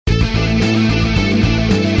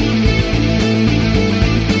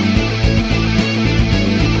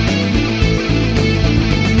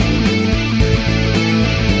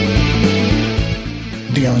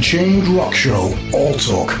Unchained Rock Show All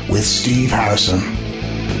Talk with Steve Harrison.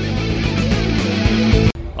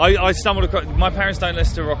 I stumbled across... My parents don't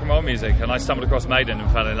listen to rock and roll music, and I stumbled across Maiden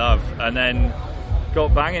and fell in love, and then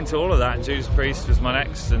got bang into all of that. Judas Priest was my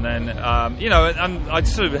next, and then, and I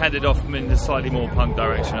sort of headed off in a slightly more punk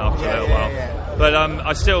direction after a little while. Yeah. But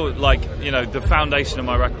I still, the foundation of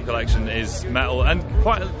my record collection is metal, and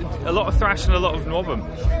quite a lot of thrash and a lot of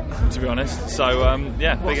Nwabum, to be honest. So,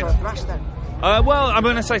 What sort of thrash then? I'm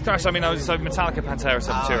going to say thrash. I mean, I was Metallica, Pantera,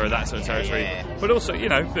 Sepultura, that sort of territory. But also,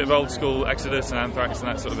 a bit of old school Exodus and Anthrax and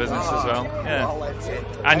that sort of business as well.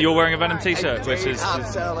 Yeah. And you're wearing a Venom t-shirt, which is...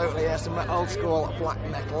 Absolutely, yeah, some old school black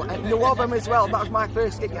metal. And Nwabum as well. That was my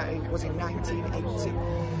first gig, it was in 1980.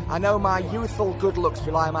 I know my youthful good looks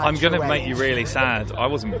belie my I'm going to make you really sad. I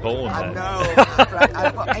wasn't born then. I know.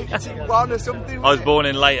 I was 81 or something. I was born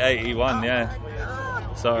in late 81, yeah.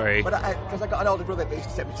 Sorry. But because I got an older brother that used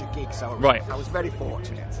to take me to gigs, so I was very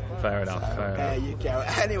fortunate. Fair enough. There you go.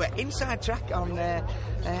 Anyway, inside track on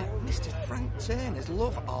Mr. Frank Turner's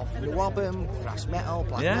love of Nwabum, thrash metal,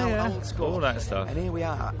 black metal, old school, all that stuff. And here we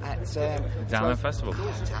are at Download Festival.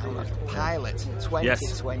 Download Pilot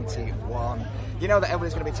 2021. Yes. You know that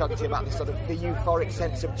everybody's going to be talking to you about this sort of the euphoric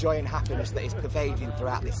sense of joy and happiness that is pervading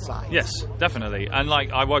throughout this site. Yes, definitely. And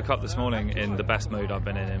I woke up this morning in the best mood I've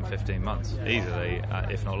been in 15 months, easily,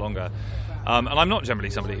 if not longer. And I'm not generally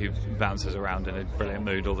somebody who bounces around in a brilliant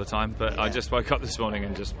mood all the time, but I just woke up this morning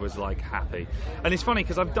and just was happy. And it's funny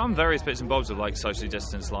because I've done various bits and bobs of socially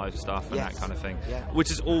distanced live stuff and that kind of thing, which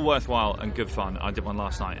is all worthwhile and good fun. I did one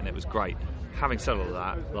last night and it was great. Having said all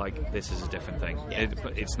that, this is a different thing.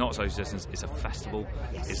 It's not social distance, it's a festival.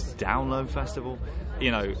 It's Download Festival,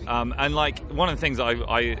 and one of the things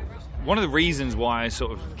one of the reasons why I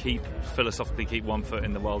sort of philosophically keep one foot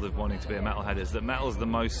in the world of wanting to be a metalhead is that metal is the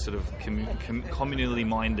most sort of communally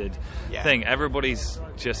minded thing. Everybody's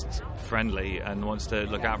just friendly and wants to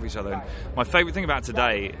look out for each other. And my favourite thing about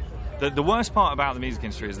today, the worst part about the music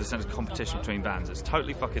industry is the sense of competition between bands. It's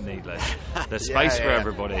totally fucking needless. There's space for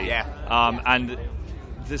everybody. And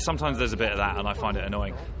sometimes there's a bit of that, and I find it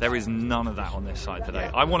annoying. There is none of that on this site today.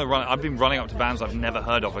 I've been running up to bands I've never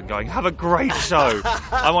heard of and going, have a great show.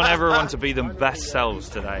 I want everyone to be their best selves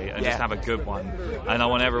today and just have a good one. And I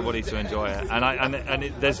want everybody to enjoy it.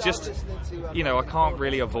 And there's just, I can't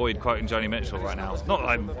really avoid quoting Joni Mitchell right now. Not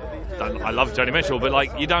that I love Joni Mitchell,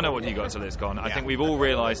 but you don't know what you got till it's gone. I think we've all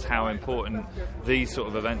realised how important these sort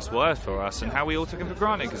of events were for us and how we all took them for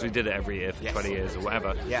granted because we did it every year for 20 years or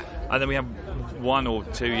whatever. And then we have 1 or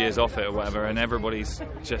 2 years off it or whatever, and everybody's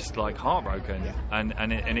just heartbroken,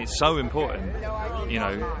 and it's so important,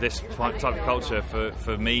 this type of culture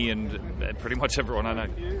for me and pretty much everyone I know.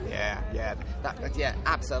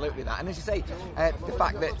 Absolutely that. And as you say, the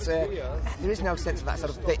fact that there is no sense of that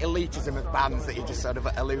sort of the elitism of bands that you just sort of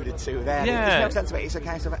alluded to there. There's no sense of it. It's a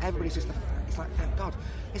kind of everybody's just it's thank God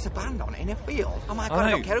it's a band on it in a field. Oh my God,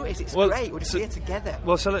 I don't care who it is. It's great. We're just here together.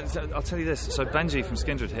 Well, I'll tell you this. So Benji from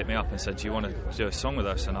Skindred hit me up and said, do you want to do a song with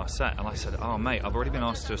us in our set? And I said, oh mate, I've already been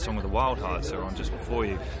asked to do a song with the Wild Hearts who are on just before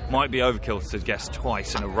you. Might be overkill to guest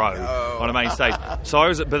twice in a row on a main stage. So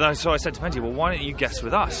I said to Benji, well, why don't you guest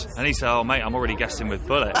with us? And he said, oh mate, I'm already guesting with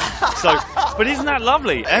Bullet. But isn't that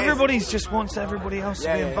lovely? Everybody just wants everybody else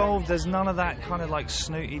to be involved. There's none of that kind of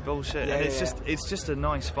snooty bullshit. And it's just a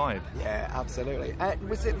nice vibe. Yeah, absolutely.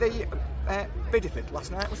 Was it the Bideford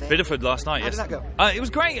last night, was it? Bideford last night, yes. How did that go? It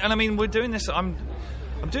was great, and I mean, we're doing this. I'm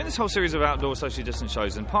doing this whole series of outdoor socially distant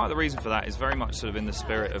shows, and part of the reason for that is very much sort of in the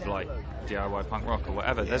spirit of DIY punk rock or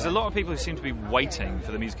whatever. There's a lot of people who seem to be waiting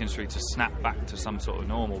for the music industry to snap back to some sort of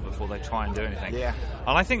normal before they try and do anything. And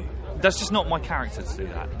I think that's just not my character to do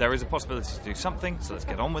that. There is a possibility to do something, so let's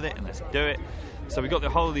get on with it and let's do it. So we got the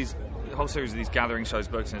whole series of these gathering shows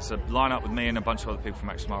booked, and it's a line-up with me and a bunch of other people from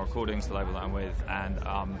Extra Mile Recordings, the label that I'm with, and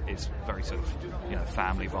it's very sort of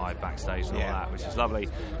family vibe backstage and all that, which is lovely.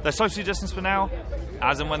 They're socially distanced for now.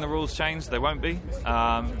 As and when the rules change, they won't be.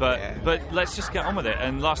 But let's just get on with it.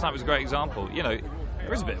 And last night was a great example.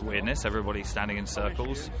 There is a bit of weirdness, everybody standing in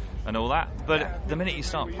circles and all that, but the minute you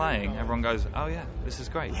start playing, everyone goes, oh yeah, this is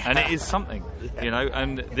great. And it is something,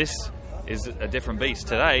 and this is a different beast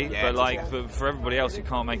today, but for everybody else who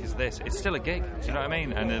can't make it to this, it's still a gig. Do you know what I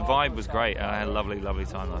mean? And the vibe was great, and I had a lovely, lovely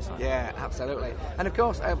time last night. Yeah, absolutely. And of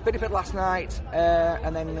course, a bit of it last night,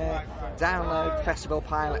 and then Download Festival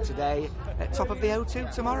Pilot today. Top of the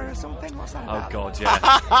O2 tomorrow or something? What's that about? Oh God, yeah.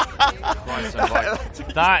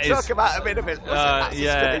 That is. Talk about a bit of it.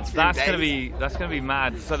 That's going to be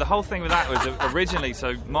mad. So the whole thing with that was originally.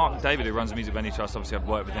 So Mark David, who runs the Music Venue Trust, obviously I've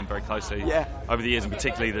worked with him very closely over the years, and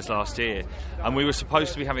particularly this last year. year, and we were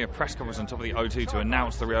supposed to be having a press conference on top of the O2 to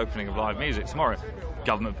announce the reopening of live music tomorrow.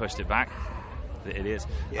 Government pushed it back. The idiots.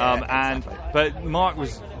 Exactly. But Mark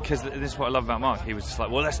was, because this is what I love about Mark, he was just like,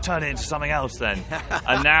 well, let's turn it into something else then.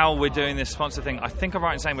 And now we're doing this sponsor thing. I think I'm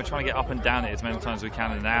right in saying we're trying to get up and down it as many times as we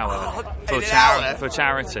can in an hour for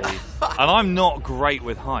charity. And I'm not great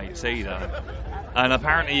with heights either. And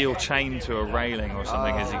apparently you're chained to a railing or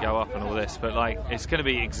something as you go up and all this, but like it's going to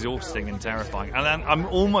be exhausting and terrifying, and I'm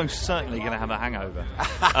almost certainly going to have a hangover.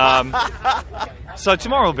 So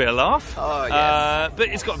tomorrow will be a laugh, but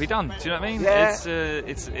it's got to be done. Do you know what I mean? Yeah.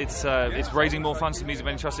 It's raising more funds to Music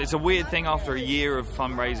Venue Trust. It's a weird thing after a year of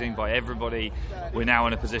fundraising by everybody. We're now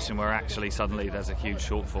in a position where actually suddenly there's a huge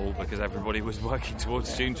shortfall because everybody was working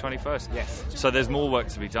towards June 21st. Yes. So there's more work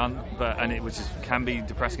to be done, which can be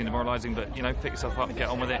depressing and demoralising. But pick yourself up and get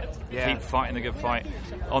on with it. Yeah. Keep fighting the good fight.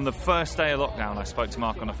 On the first day of lockdown, I spoke to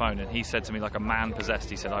Mark on the phone, and he said to me like a man possessed.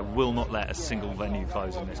 He said, "I will not let a single venue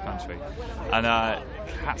close in this country." And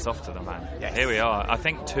hats off to the man. Yes. Here we are. I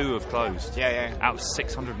think 2 have closed. Yeah. Out of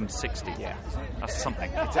 660. Yeah. That's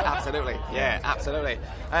something. Absolutely. Yeah, absolutely.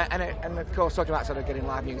 And of course, talking about sort of getting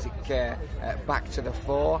live music back to the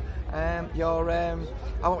fore. I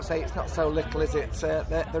won't say it's not so little, is it?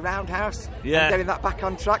 The Roundhouse. Yeah. And getting that back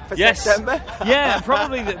on track for September. Yeah,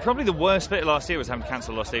 probably the worst bit of last year was having to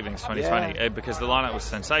cancel Lost Evenings 2020 because the lineup was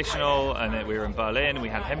sensational, and we were in Berlin. We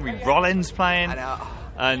had Henry Rollins playing. I know.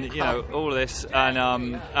 And all of this,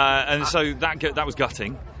 and so that was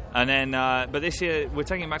gutting. And then, but this year we're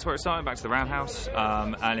taking it back to where it started, back to the Roundhouse,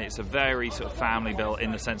 and it's a very sort of family built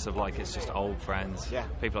in the sense of like it's just old friends,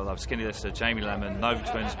 people I love. Skinny Lister, Jamie Lemon, Nova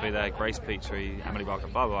Twins will be there, Grace Petrie, Emily Barker,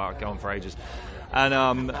 blah blah blah, go on for ages.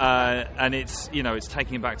 And it's it's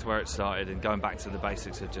taking it back to where it started and going back to the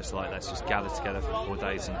basics of just like let's just gather together for 4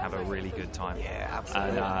 days and have a really good time. Yeah,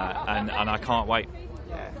 absolutely. And I can't wait.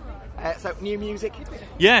 Yeah. So new music.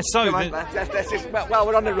 Yeah. So let's just, well,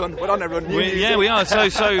 we're on a run. We're on a run. Yeah, we are. So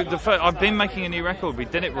I've been making a new record. We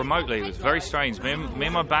did it remotely. It was very strange. Me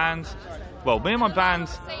and my band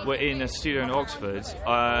were in a studio in Oxford.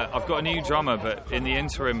 I've got a new drummer, but in the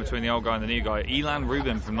interim between the old guy and the new guy, Elan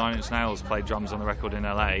Rubin from Nine Inch Nails played drums on the record in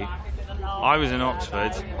LA. I was in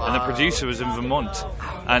Oxford, and the producer was in Vermont,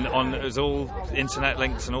 and it was all internet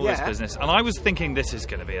links and all this business. And I was thinking this is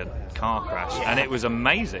going to be a car crash, and it was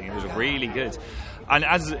amazing. It was really good. And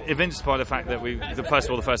as evinced by the fact that the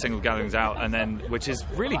first single, Gatherings Out, and then which is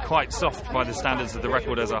really quite soft by the standards of the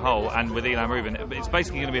record as a whole, and with Elan Rubin, it's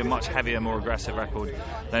basically going to be a much heavier, more aggressive record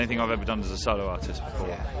than anything I've ever done as a solo artist before.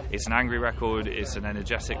 Yeah. It's an angry record, it's an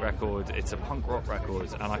energetic record, it's a punk rock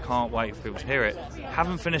record, and I can't wait for people to hear it.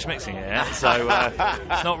 Haven't finished mixing it yet, so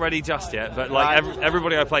it's not ready just yet, but like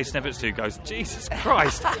everybody I play snippets to goes, Jesus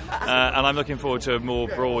Christ, and I'm looking forward to a more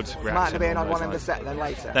broad reaction. Might there be an odd one in the set then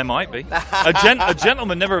later? There might be. A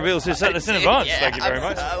gentleman never reveals his set list in advance. Thank you very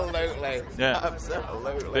much. Absolutely. Yeah.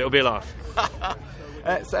 Absolutely. It'll be a laugh.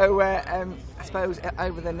 So I suppose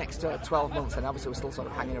over the next 12 months, and obviously we're still sort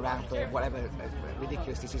of hanging around for whatever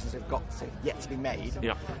ridiculous decisions have yet to be made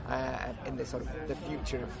in the sort of the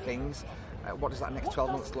future of things. What does that next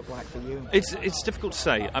 12 months look like for you? It's difficult to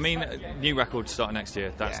say. I mean, new records starting next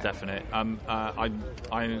year. That's definite. I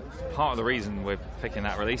part of the reason we're picking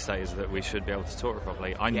that release date is that we should be able to tour it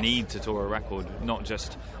properly. I need to tour a record, not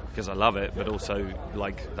just because I love it, but also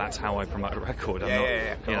like that's how I promote a record.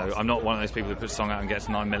 I'm not one of those people who puts a song out and gets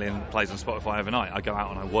 9 million plays on Spotify overnight. I go out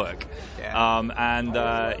and I work.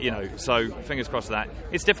 So fingers crossed for that.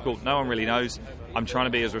 It's difficult. No one really knows. I'm trying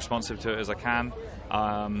to be as responsive to it as I can.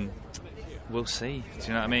 We'll see. Do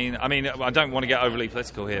you know what I mean? I don't want to get overly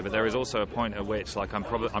political here, but there is also a point at which, like, I'm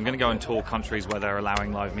going to go and tour countries where they're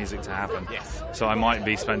allowing live music to happen. Yes. So I might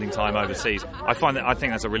be spending time overseas. I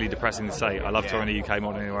think that's a really depressing to say. I love touring the UK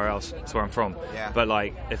more than anywhere else. That's where I'm from. Yeah. But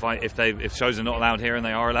like, if shows are not allowed here and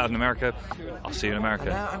they are allowed in America, I'll see you in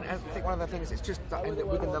America. I think one of the things, it's just that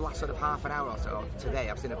within the last sort of half an hour or so today,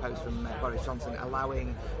 I've seen a post from Boris Johnson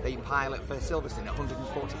allowing the pilot for Silverstone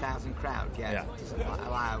 140,000 crowd. Yeah. Doesn't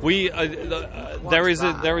allow. There is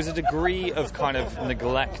a degree of kind of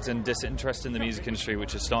neglect and disinterest in the music industry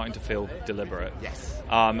which is starting to feel deliberate. Yes.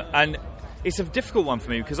 And it's a difficult one for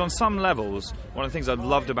me because on some levels, one of the things I've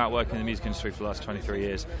loved about working in the music industry for the last 23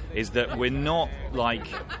 years is that we're not like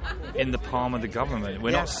in the palm of the government.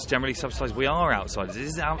 We're not generally subsidised. We are outsiders.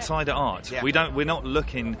 This is outsider art. Yeah. We're not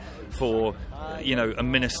looking for a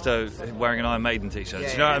minister wearing an Iron Maiden t-shirt.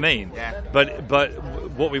 Do you know what I mean? Yeah. But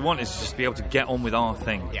what we want is just to be able to get on with our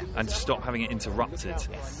thing and to stop having it interrupted.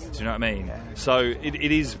 Yes. Do you know what I mean? Yeah. So it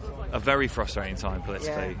is a very frustrating time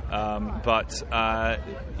politically. But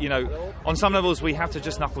on some levels we have to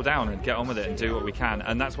just knuckle down and get on with it and do what we can.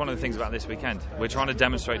 And that's one of the things about this weekend. We're trying to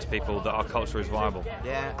demonstrate to people that our culture is viable.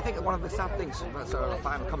 Yeah, I think one of the sad things, sort of a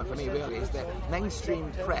final comment for me really, is that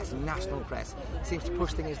mainstream press, national press, seems to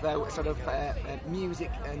push things as though sort of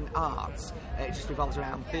music and arts just revolves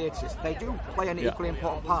around theatres. They do play an equally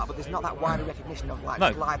important part, but there's not that wider recognition of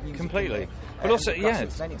live music. Completely. But also,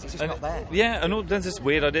 it's just not there. Yeah, and there's this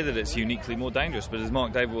weird idea that it's uniquely more dangerous, but as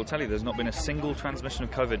Mark David will tell you, there's not been a single transmission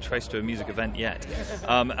of COVID traced to a music event yet.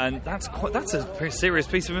 And that's a pretty serious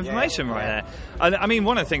piece of information there. And I mean,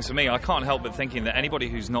 one of the things for me, I can't help but thinking that anybody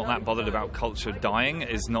who's not that bothered about culture dying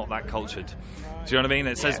is not that cultured. Do you know what I mean?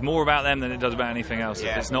 It says more about them than it does about anything else.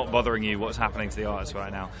 If it's not bothering you what's happening to the artists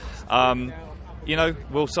right now.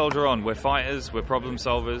 We'll soldier on. We're fighters, we're problem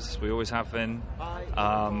solvers, we always have been.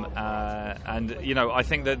 I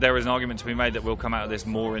think that there is an argument to be made that we'll come out of this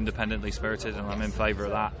more independently spirited, and I'm in favour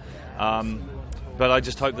of that. But I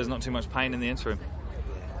just hope there's not too much pain in the interim.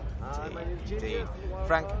 Indeed.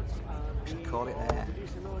 Frank, we should call it there.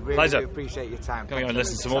 Really Pleasure. do appreciate your time. Going to go and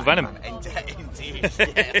listen to some more Venom. Indeed, yes.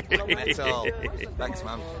 That's all. Thanks,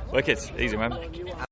 man. Wicked. Easy, man.